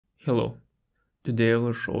Hello, today I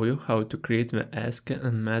will show you how to create the ASCII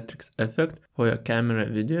and Matrix effect for your camera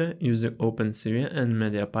video using OpenCV and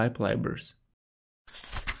mediapipe libraries.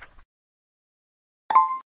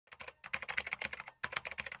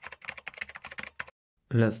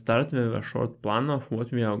 Let's start with a short plan of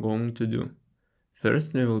what we are going to do.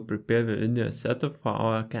 First, we will prepare the video setup for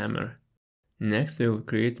our camera. Next, we will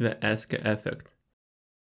create the ASCII effect.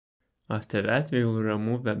 After that, we will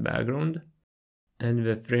remove the background and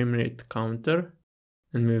the framerate counter,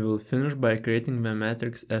 and we will finish by creating the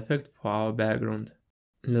matrix effect for our background.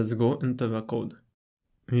 Let's go into the code.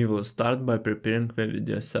 We will start by preparing the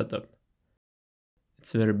video setup.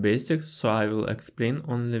 It's very basic, so I will explain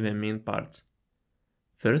only the main parts.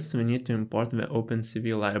 First, we need to import the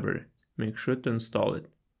OpenCV library. Make sure to install it.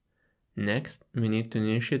 Next, we need to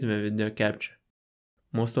initiate the video capture.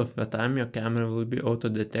 Most of the time your camera will be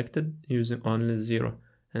auto-detected using only 0,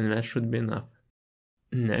 and that should be enough.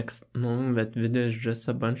 Next, knowing that video is just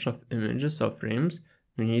a bunch of images or frames,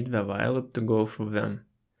 we need the while loop to go through them.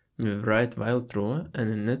 We will write while true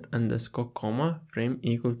and init underscore comma frame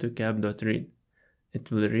equal to cap.read.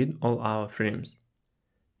 It will read all our frames.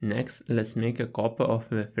 Next, let's make a copy of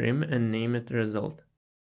the frame and name it result.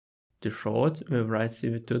 To show it, we write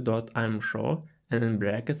cv2.imshow and in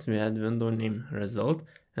brackets we add window name result,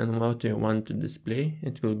 and what we want to display,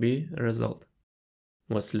 it will be result.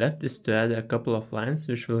 What's left is to add a couple of lines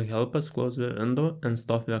which will help us close the window and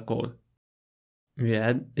stop the code. We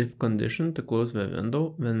add if condition to close the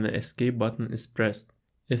window when the escape button is pressed.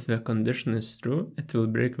 If the condition is true, it will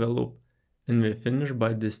break the loop, and we finish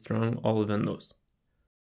by destroying all windows.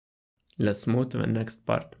 Let's move to the next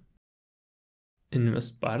part. In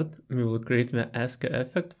this part, we will create the ASCII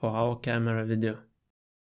effect for our camera video.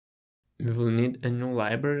 We will need a new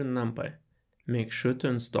library NumPy. Make sure to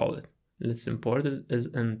install it. Let's import it as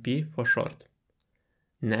NP for short.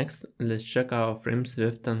 Next, let's check our frames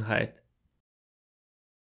width and height.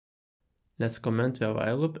 Let's comment the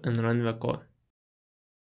while loop and run the code.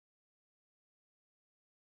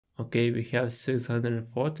 Okay, we have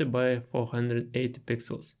 640 by 480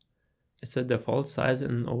 pixels. It's a default size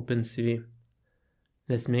in OpenCV.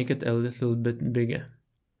 Let's make it a little bit bigger.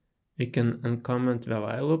 We can uncomment the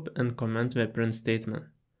while loop and comment the print statement.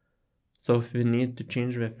 So if we need to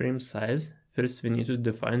change the frame size, first we need to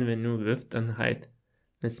define the new width and height.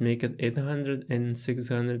 Let's make it 800 and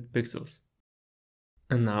 600 pixels.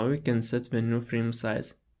 And now we can set the new frame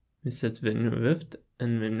size. We set the new width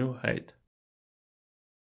and the new height.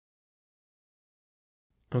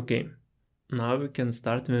 Okay, now we can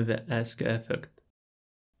start with the ASCII effect.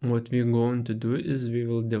 What we're going to do is we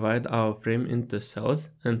will divide our frame into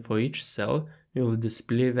cells, and for each cell we will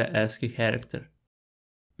display the ASCII character.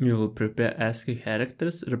 We will prepare ASCII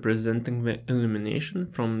characters representing the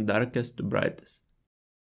illumination from darkest to brightest.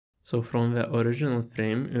 So from the original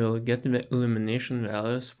frame we will get the illumination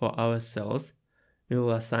values for our cells, we will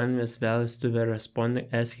assign these values to the responding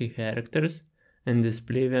ASCII characters and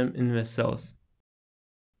display them in the cells.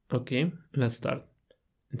 Okay, let's start.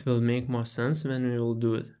 It will make more sense when we will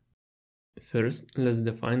do it. First, let's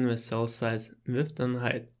define the cell size, width and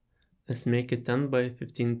height. Let's make it 10 by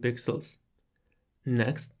 15 pixels.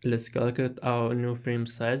 Next, let's calculate our new frame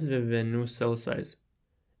size with the new cell size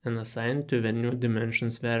and assign it to the new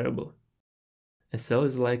dimensions variable. A cell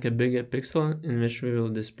is like a bigger pixel in which we will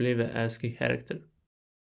display the ASCII character.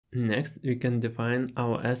 Next, we can define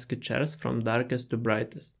our ASCII chars from darkest to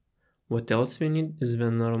brightest. What else we need is the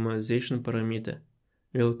normalization parameter.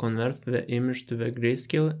 We will convert the image to the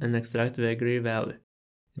grayscale and extract the gray value.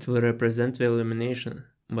 It will represent the illumination,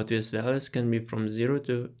 but these values can be from 0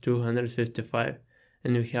 to 255,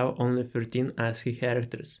 and we have only 13 ASCII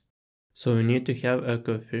characters. So we need to have a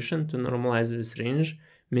coefficient to normalize this range,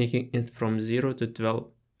 making it from 0 to 12,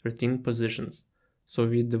 13 positions. So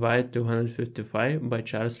we divide 255 by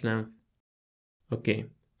char's length. Okay,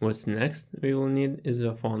 what's next we will need is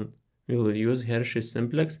the font. We will use Hershey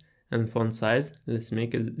Simplex, and font size, let's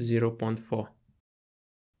make it 0.4.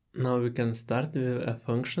 Now we can start with a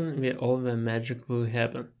function where all the magic will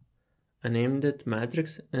happen. I named it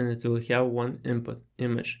matrix and it will have one input,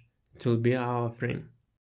 image. It will be our frame.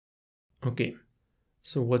 Okay,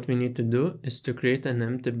 so what we need to do is to create an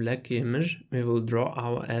empty black image. We will draw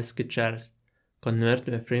our ASCII chars, convert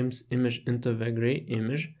the frame's image into the gray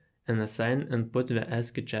image, and assign and put the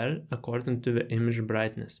ASCII char according to the image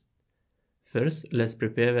brightness. First, let's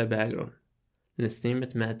prepare the background. Let's name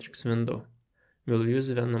it matrix window. We'll use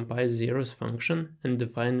the NumPy zeros function and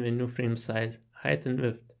define the new frame size, height and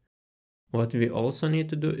width. What we also need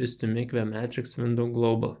to do is to make the matrix window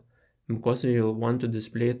global, because we will want to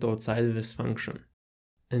display it outside this function.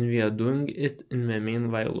 and we are doing it in the main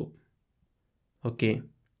while loop. Okay,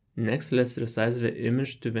 next let's resize the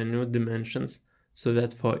image to the new dimensions so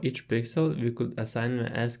that for each pixel we could assign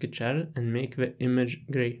the ASCII char and make the image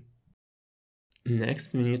gray.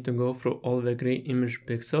 Next we need to go through all the gray image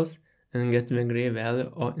pixels and get the gray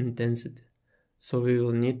value or intensity. So we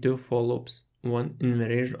will need two for loops, one in the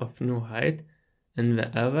range of new height and the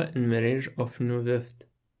other in the range of new width,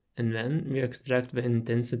 and then we extract the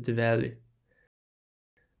intensity value.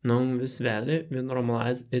 Knowing this value, we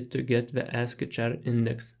normalize it to get the ASCII char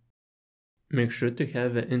index. Make sure to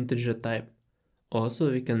have the integer type.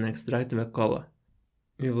 Also, we can extract the color.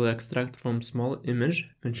 We will extract from small image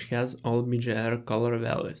which has all BGR color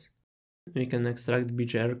values. We can extract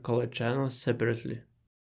BGR color channels separately.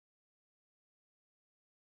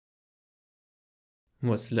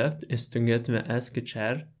 What's left is to get the ASCII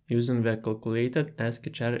char using the calculated ASCII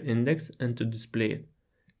char index and to display it.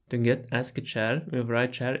 To get ASCII char, we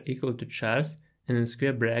write char equal to chars, and in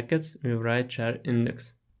square brackets we write char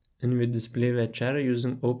index. And we display the char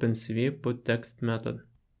using OpenCV putText method.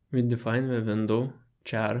 We define the window,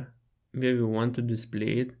 char, where we want to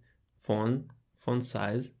display it, font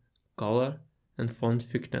size, color, and font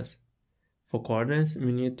thickness. For coordinates,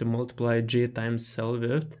 we need to multiply j times cell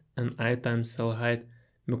width and I times cell height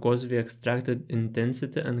because we extracted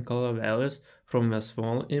intensity and color values from the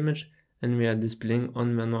small image and we are displaying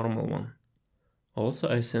on the normal one. Also,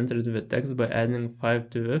 I centered the text by adding 5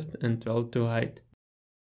 to width and 12 to height.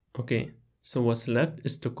 Okay, so what's left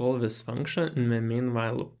is to call this function in the main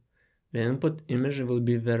while loop. The input image will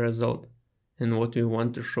be the result, and what we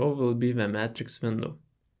want to show will be the matrix window.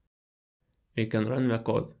 We can run the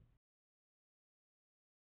code.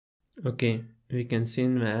 Okay, we can see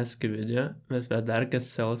in the ASCII video that the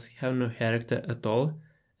darkest cells have no character at all,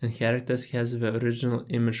 and characters has the original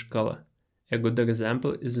image color. A good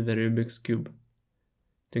example is the Rubik's Cube.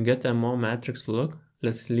 To get a more matrix look,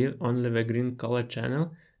 let's leave only the green color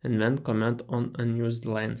channel and then comment on unused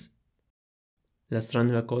lines. Let's run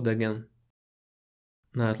the code again.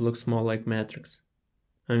 Now it looks more like matrix.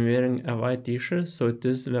 I'm wearing a white t-shirt, so it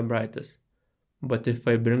is the brightest. But if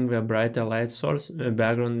I bring the brighter light source, the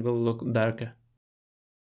background will look darker.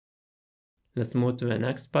 Let's move to the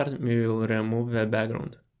next part. We will remove the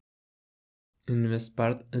background. In this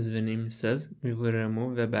part, as the name says, we will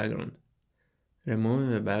remove the background.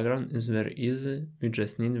 Removing the background is very easy, we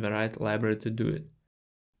just need the right library to do it.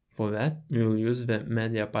 For that, we will use the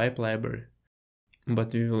mediapipe library.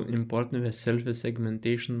 But we will import the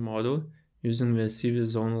self-segmentation module using the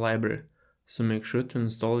cvzone library, so make sure to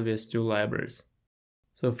install these two libraries.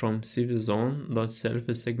 So from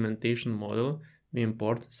cvzone.self-segmentation module, we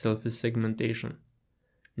import self-segmentation.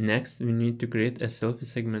 Next, we need to create a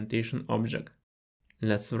self-segmentation object.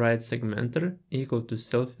 Let's write segmenter equal to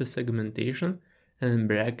self-segmentation, and in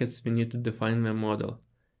brackets we need to define the model.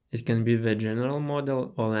 It can be the general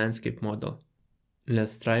model or landscape model.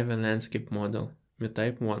 Let's try the landscape model. We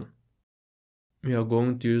type 1. We are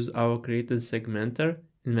going to use our created segmenter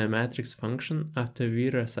in the matrix function after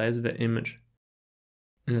we resize the image.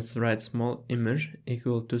 Let's write small image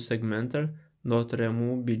equal to segmenter dot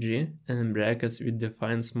remove bg, and in brackets we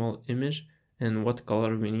define small image and what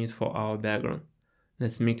color we need for our background.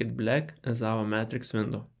 Let's make it black as our matrix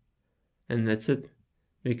window. And that's it.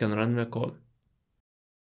 We can run the code.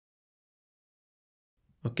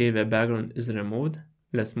 Okay, the background is removed.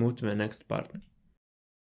 Let's move to the next part.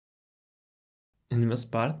 In this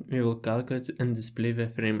part, we will calculate and display the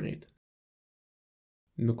frame rate.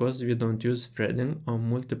 Because we don't use threading or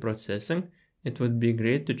multiprocessing, it would be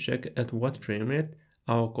great to check at what frame rate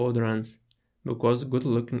our code runs, because good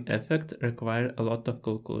looking effect requires a lot of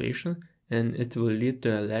calculation and it will lead to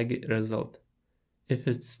a laggy result. If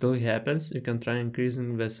it still happens, you can try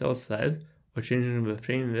increasing the cell size or changing the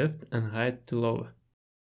frame width and height to lower.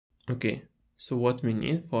 Okay, so what we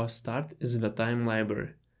need for a start is the time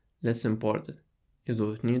library. Let's import it. You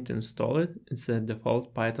don't need to install it, it's a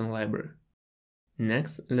default Python library.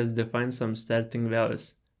 Next, let's define some starting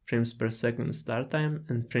values, frames per second start time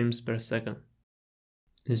and frames per second.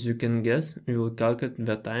 As you can guess, we will calculate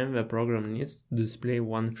the time the program needs to display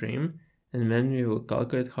one frame, and then we will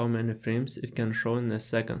calculate how many frames it can show in a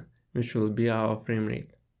second, which will be our frame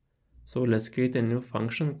rate. So let's create a new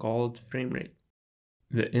function called framerate.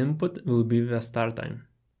 The input will be the start time.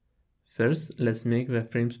 First, let's make the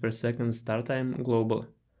frames per second start time global.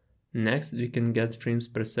 Next, we can get frames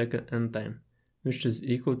per second end time, which is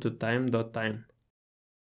equal to time.time.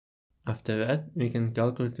 After that, we can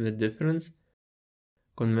calculate the difference,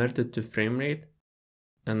 convert it to frame rate,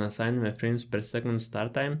 and assign the frames per second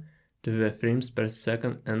start time to the frames per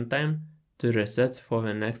second end time to reset for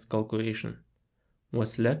the next calculation.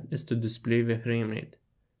 What's left is to display the frame rate.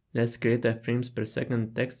 Let's create a frames per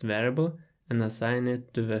second text variable and assign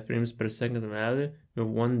it to the frames per second value with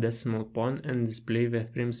 1 decimal point and display the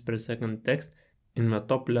frames per second text in the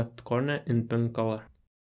top left corner in pink color.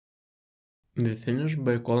 We finish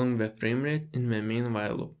by calling the frame rate in the main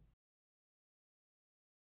while loop.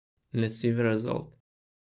 Let's see the result.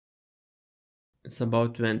 It's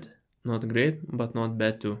about 20. Not great, but not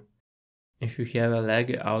bad too. If you have a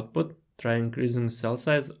laggy output, try increasing cell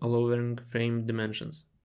size or lowering frame dimensions.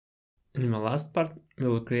 In the last part, we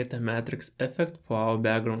will create a matrix effect for our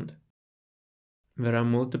background. There are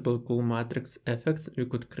multiple cool matrix effects we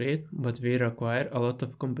could create, but they require a lot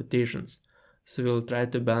of computations, so we'll try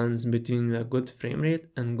to balance between a good frame rate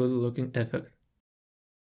and good looking effect.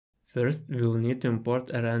 First, we will need to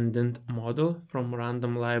import a randint model from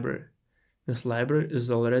random library. This library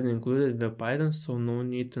is already included with Python, so no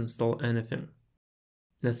need to install anything.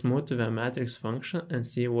 Let's move to the matrix function and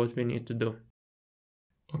see what we need to do.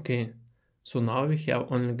 Okay, so now we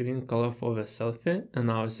have only green color for the selfie and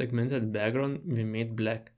our segmented background we made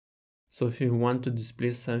black. So if we want to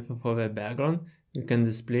display something for the background, we can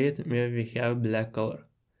display it where we have black color.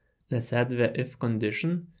 Let's add the if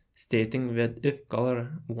condition, stating that if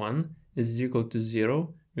color 1 is equal to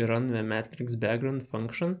 0, we run the matrix background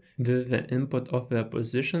function with the input of the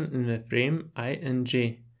position in the frame I and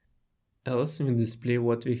j, else we display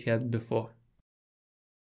what we had before.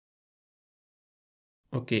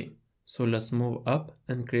 Okay, so let's move up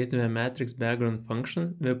and create the matrix background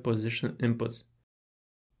function with position inputs.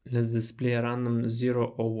 Let's display a random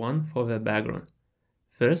 0 or 1 for the background.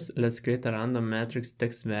 First, let's create a random matrix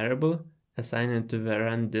text variable, assign it to the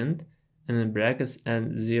randint, and in brackets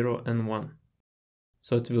add 0 and 1.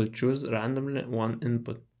 So it will choose randomly one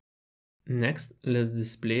input. Next, let's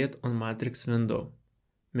display it on matrix window.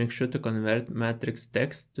 Make sure to convert matrix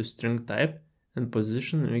text to string type, and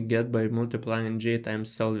position we get by multiplying j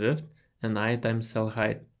times cell width and I times cell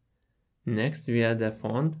height. Next, we add a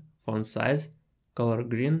font size, color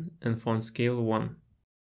green, and font scale 1.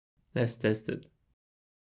 Let's test it.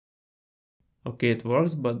 Okay, it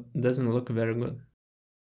works, but doesn't look very good.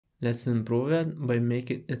 Let's improve it by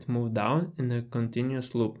making it move down in a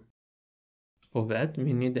continuous loop. For that,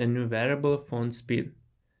 we need a new variable font speed.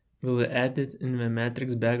 We will add it in the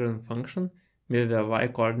matrix background function where the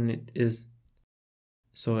y-coordinate is.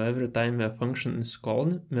 So every time the function is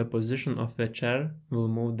called, the position of the chair will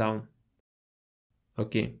move down.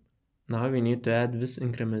 Okay, now we need to add this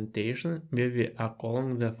incrementation where we are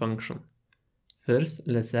calling the function. First,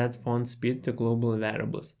 let's add font speed to global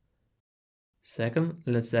variables. Second,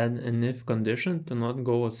 let's add an if condition to not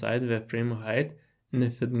go outside the frame height, and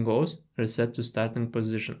if it goes, reset to starting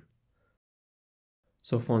position.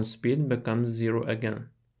 So font speed becomes 0 again.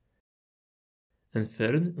 And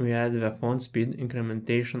third, we add the font speed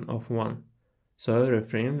incrementation of 1. So every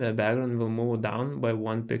frame the background will move down by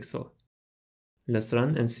 1 pixel. Let's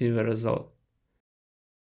run and see the result.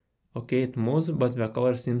 Okay, it moves, but the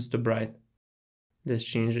color seems too bright. Let's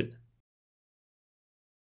change it.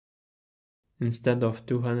 Instead of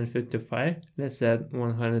 255, let's add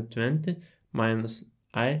 120 minus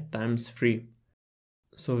I times 3.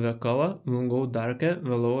 So the color will go darker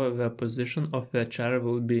the lower the position of the chair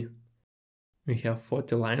will be. We have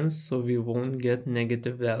 40 lines, so we won't get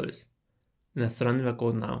negative values. Let's run the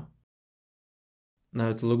code now.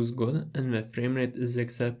 Now it looks good and the frame rate is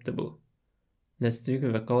acceptable. Let's tweak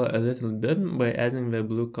the color a little bit by adding the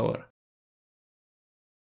blue color.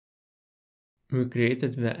 We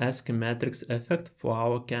created the ASCII-Matrix effect for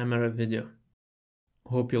our camera video.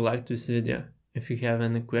 Hope you liked this video. If you have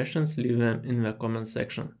any questions, leave them in the comment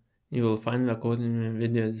section. You will find the code in the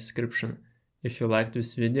video description. If you liked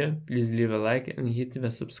this video, please leave a like and hit the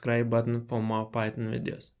subscribe button for more Python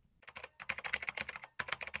videos.